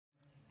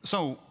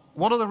So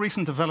what are the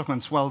recent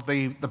developments? Well,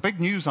 the big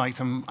news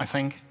item, I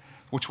think,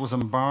 which was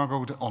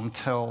embargoed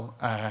until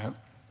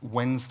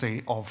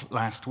Wednesday of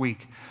last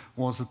week,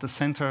 was that the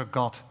centre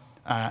got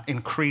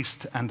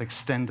increased and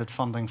extended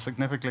funding,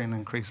 significantly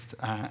increased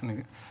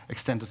and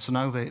extended. So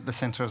now the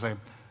centre is a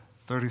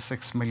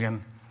 36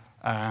 million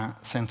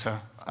centre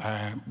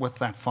with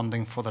that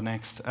funding for the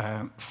next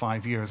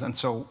 5 years. And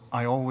so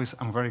I always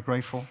am very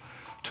grateful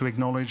to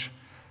acknowledge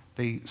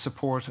the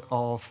support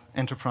of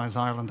Enterprise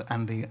Ireland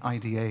and the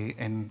IDA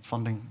in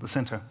funding the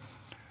centre.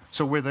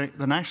 So we're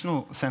the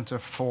National Centre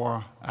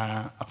for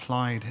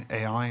Applied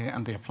AI,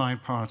 and the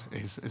applied part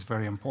is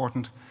very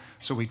important.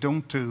 So we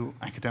don't do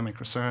academic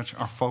research.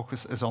 Our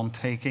focus is on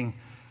taking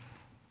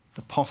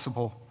the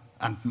possible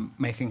and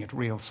making it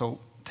real. So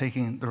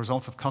taking the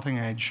results of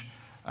cutting-edge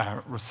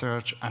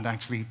research and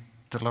actually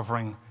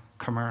delivering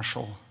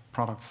commercial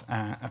products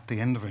at the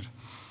end of it.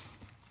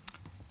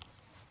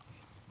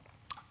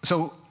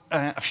 So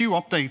a few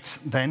updates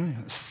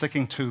then,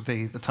 sticking to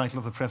the title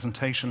of the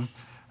presentation.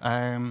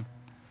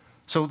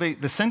 So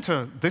the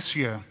centre this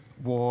year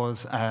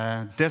was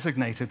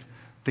designated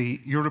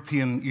the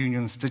European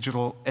Union's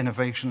Digital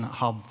Innovation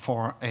Hub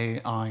for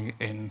AI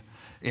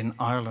in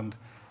Ireland.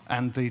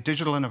 And the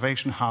Digital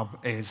Innovation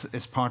Hub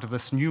is part of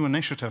this new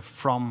initiative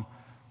from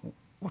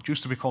what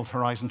used to be called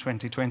Horizon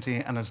 2020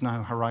 and is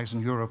now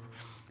Horizon Europe,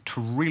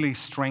 to really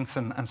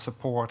strengthen and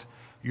support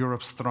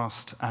Europe's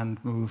thrust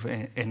and move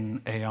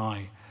in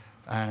AI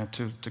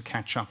to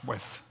catch up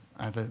with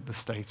the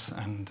States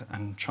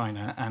and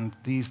China. And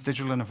these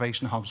digital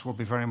innovation hubs will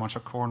be very much a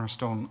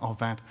cornerstone of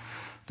that.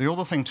 The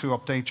other thing to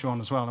update you on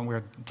as well, and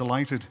we're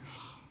delighted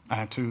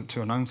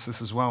to announce this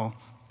as well,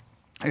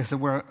 is that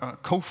we're a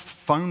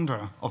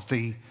co-founder of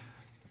the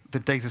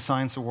Data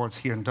Science Awards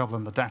here in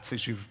Dublin, the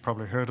DATSs, you've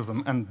probably heard of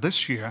them. And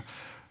this year,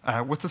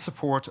 with the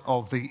support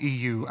of the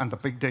EU and the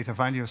Big Data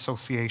Value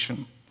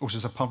Association, which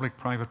is a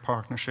public-private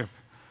partnership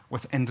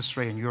with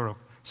industry in Europe,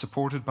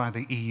 supported by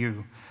the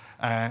EU,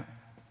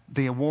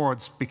 the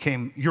awards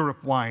became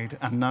Europe-wide,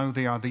 and now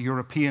they are the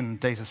European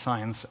Data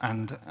Science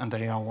and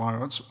AI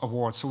Awards.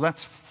 So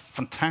that's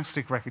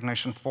fantastic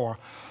recognition for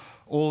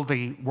all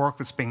the work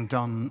that's being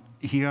done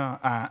here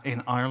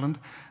in Ireland.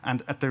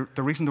 And at the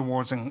recent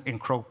awards in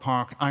Croke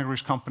Park,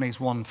 Irish companies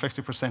won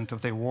 50%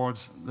 of the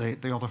awards.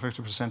 The other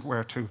 50%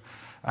 were to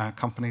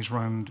companies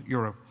around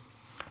Europe.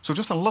 So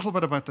just a little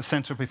bit about the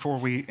centre before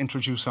we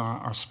introduce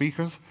our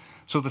speakers.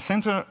 So the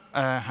centre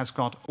has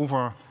got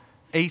over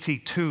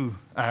 82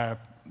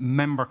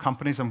 member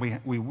companies, and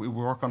we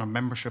work on a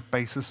membership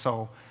basis.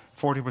 So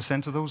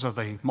 40% of those are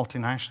the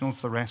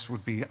multinationals, the rest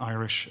would be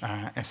Irish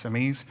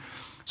SMEs.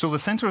 So the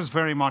centre is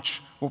very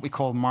much what we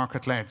call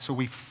market-led. So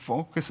we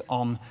focus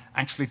on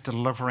actually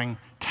delivering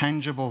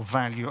tangible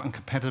value and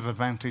competitive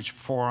advantage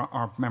for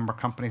our member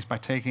companies by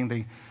taking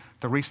the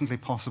recently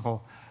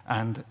possible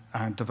and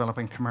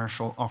developing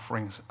commercial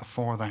offerings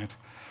for that.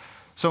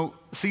 So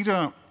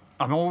CeADAR,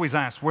 I'm always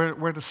asked,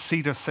 where does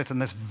CeADAR sit in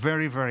this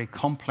very, very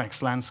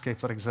complex landscape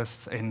that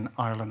exists in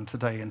Ireland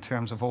today in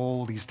terms of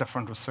all these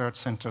different research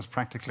centres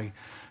practically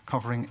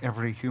covering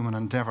every human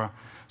endeavour?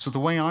 So the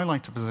way I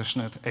like to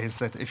position it is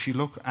that if you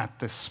look at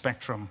this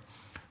spectrum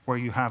where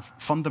you have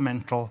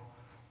fundamental,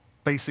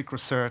 basic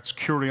research,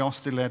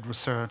 curiosity-led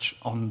research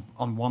on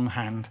one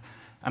hand,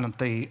 and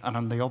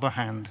on the other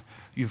hand,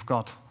 you've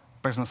got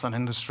business and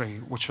industry,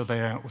 which are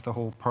there with the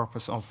whole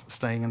purpose of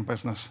staying in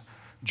business,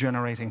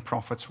 generating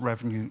profits,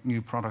 revenue,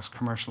 new products,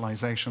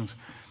 commercializations.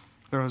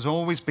 There has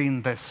always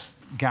been this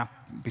gap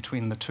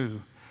between the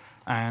two.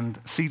 And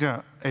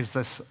CeADAR is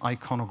this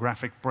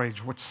iconographic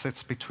bridge which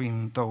sits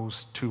between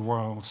those two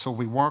worlds. So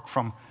we work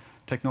from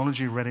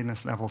technology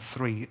readiness level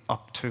 3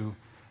 up to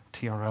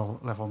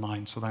TRL level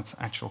 9. So that's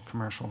actual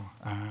commercial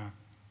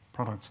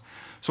products.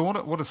 So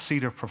what does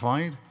CeADAR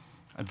provide?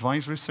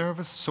 Advisory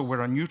service. So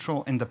we're a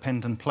neutral,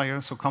 independent player.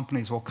 So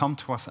companies will come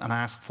to us and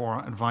ask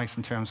for advice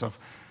in terms of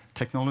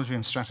technology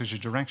and strategy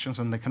directions,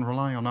 and they can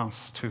rely on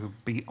us to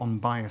be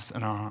unbiased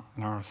in our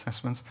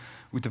assessments.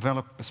 We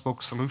develop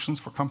bespoke solutions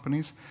for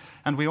companies,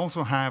 and we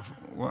also have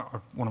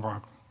one of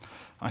our,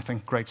 I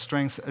think, great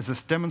strengths is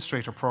this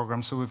demonstrator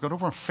program. So we've got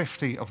over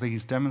 50 of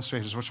these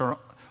demonstrators, which are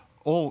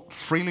all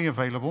freely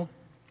available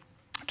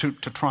to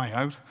try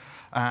out,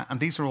 and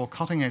these are all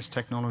cutting-edge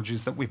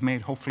technologies that we've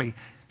made hopefully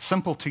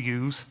simple to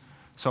use,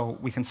 so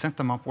we can set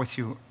them up with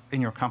you in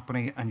your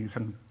company, and you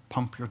can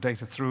pump your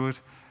data through it,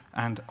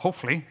 and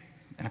hopefully,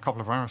 in a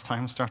couple of hours'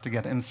 time, start to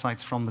get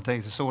insights from the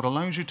data. So it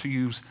allows you to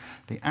use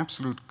the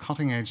absolute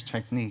cutting-edge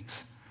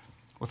techniques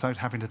without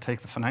having to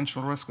take the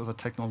financial risk or the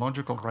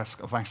technological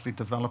risk of actually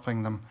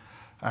developing them.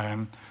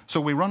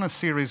 So we run a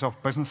series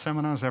of business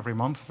seminars every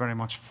month, very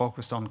much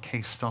focused on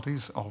case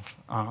studies of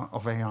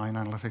AI and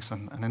analytics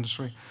and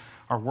industry.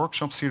 Our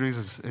workshop series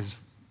is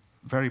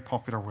very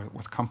popular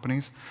with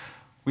companies.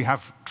 We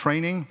have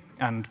training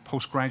and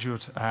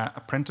postgraduate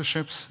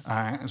apprenticeships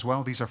as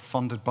well. These are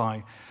funded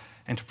by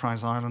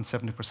Enterprise Ireland,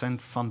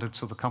 70% funded,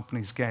 so the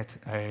companies get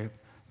a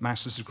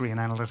master's degree in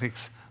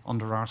analytics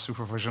under our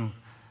supervision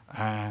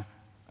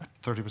at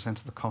 30%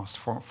 of the cost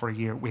for a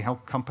year. We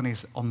help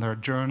companies on their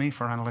journey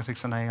for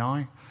analytics and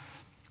AI.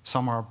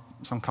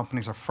 Some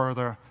companies are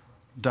further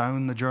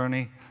down the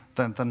journey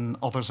than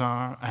others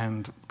are,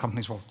 and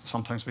companies will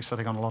sometimes be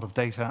sitting on a lot of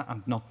data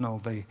and not know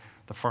the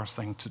first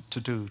thing to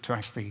do to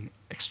actually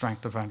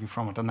extract the value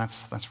from it, and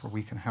that's where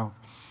we can help.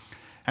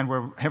 And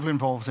we're heavily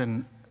involved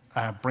in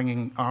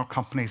bringing our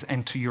companies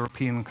into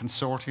European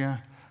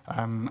consortia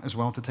as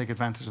well to take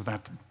advantage of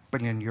that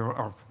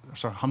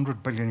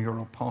 €100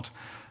 billion pot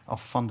of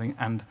funding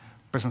and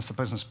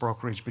business-to-business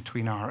brokerage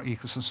between our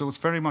ecosystems. So it's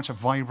very much a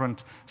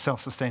vibrant,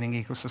 self-sustaining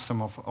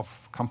ecosystem of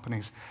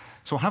companies.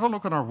 So have a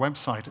look at our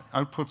website,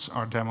 outputs,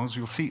 our demos.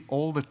 You'll see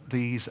all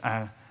these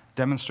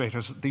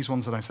demonstrators. These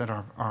ones that I said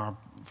are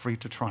free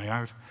to try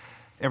out.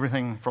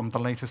 Everything from the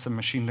latest in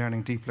machine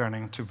learning, deep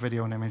learning, to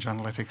video and image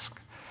analytics,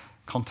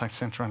 contact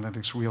center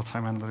analytics,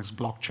 real-time analytics,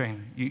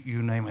 blockchain,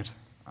 you name it.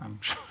 I'm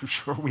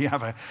sure we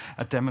have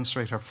a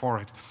demonstrator for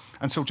it.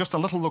 And so just a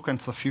little look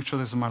into the future.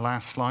 This is my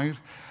last slide.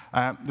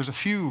 There's a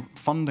few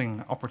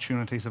funding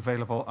opportunities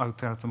available out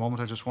there at the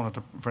moment I just wanted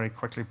to very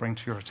quickly bring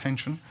to your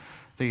attention.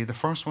 The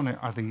first one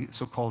are the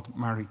so-called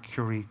Marie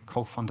Curie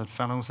co-funded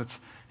fellows.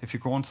 If you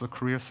go onto the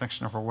career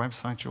section of our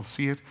website, you'll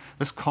see it.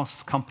 This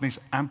costs companies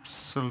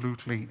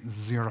absolutely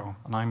zero,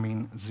 and I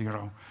mean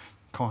zero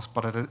cost,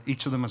 but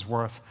each of them is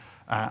worth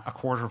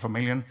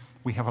 $250,000.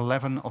 We have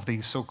 11 of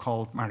these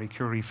so-called Marie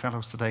Curie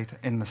fellows to date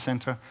in the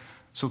center.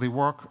 So they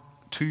work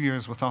 2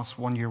 years with us,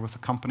 1 year with the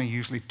company,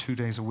 usually 2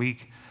 days a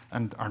week.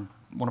 And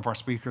one of our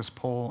speakers,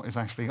 Paul, is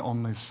actually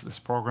on this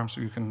program,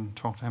 so you can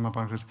talk to him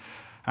about it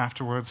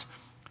afterwards.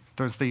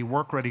 There's the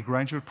Work Ready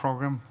Graduate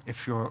Program.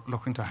 If you're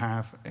looking to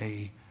have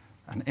an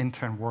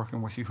intern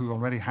working with you who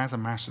already has a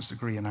master's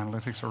degree in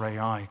analytics or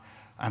AI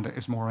and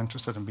is more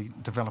interested in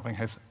developing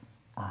his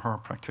or her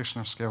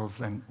practitioner skills,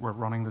 then we're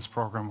running this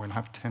program. We'll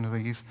have 10 of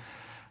these.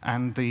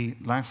 And the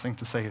last thing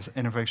to say is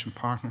innovation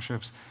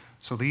partnerships.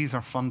 So these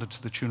are funded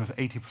to the tune of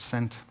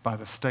 80% by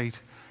the state.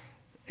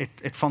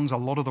 It funds a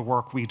lot of the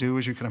work we do,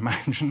 as you can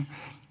imagine,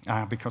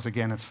 because,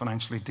 again, it's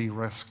financially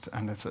de-risked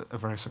and it's a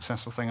very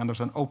successful thing. And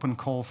there's an open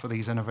call for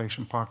these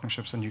innovation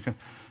partnerships, and you can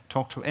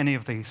talk to any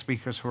of the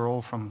speakers who are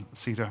all from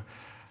CeADAR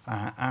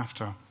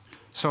after.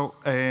 So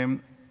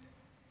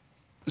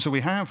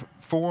we have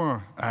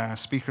 4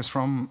 speakers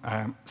from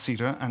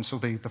CeADAR, and so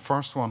the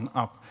first one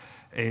up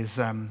is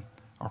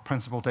our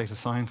principal data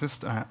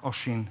scientist,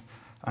 Oisin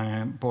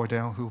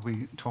Boydell, who will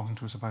be talking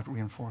to us about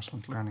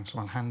reinforcement learning. So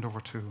I'll hand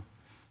over to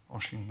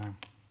Oisin now.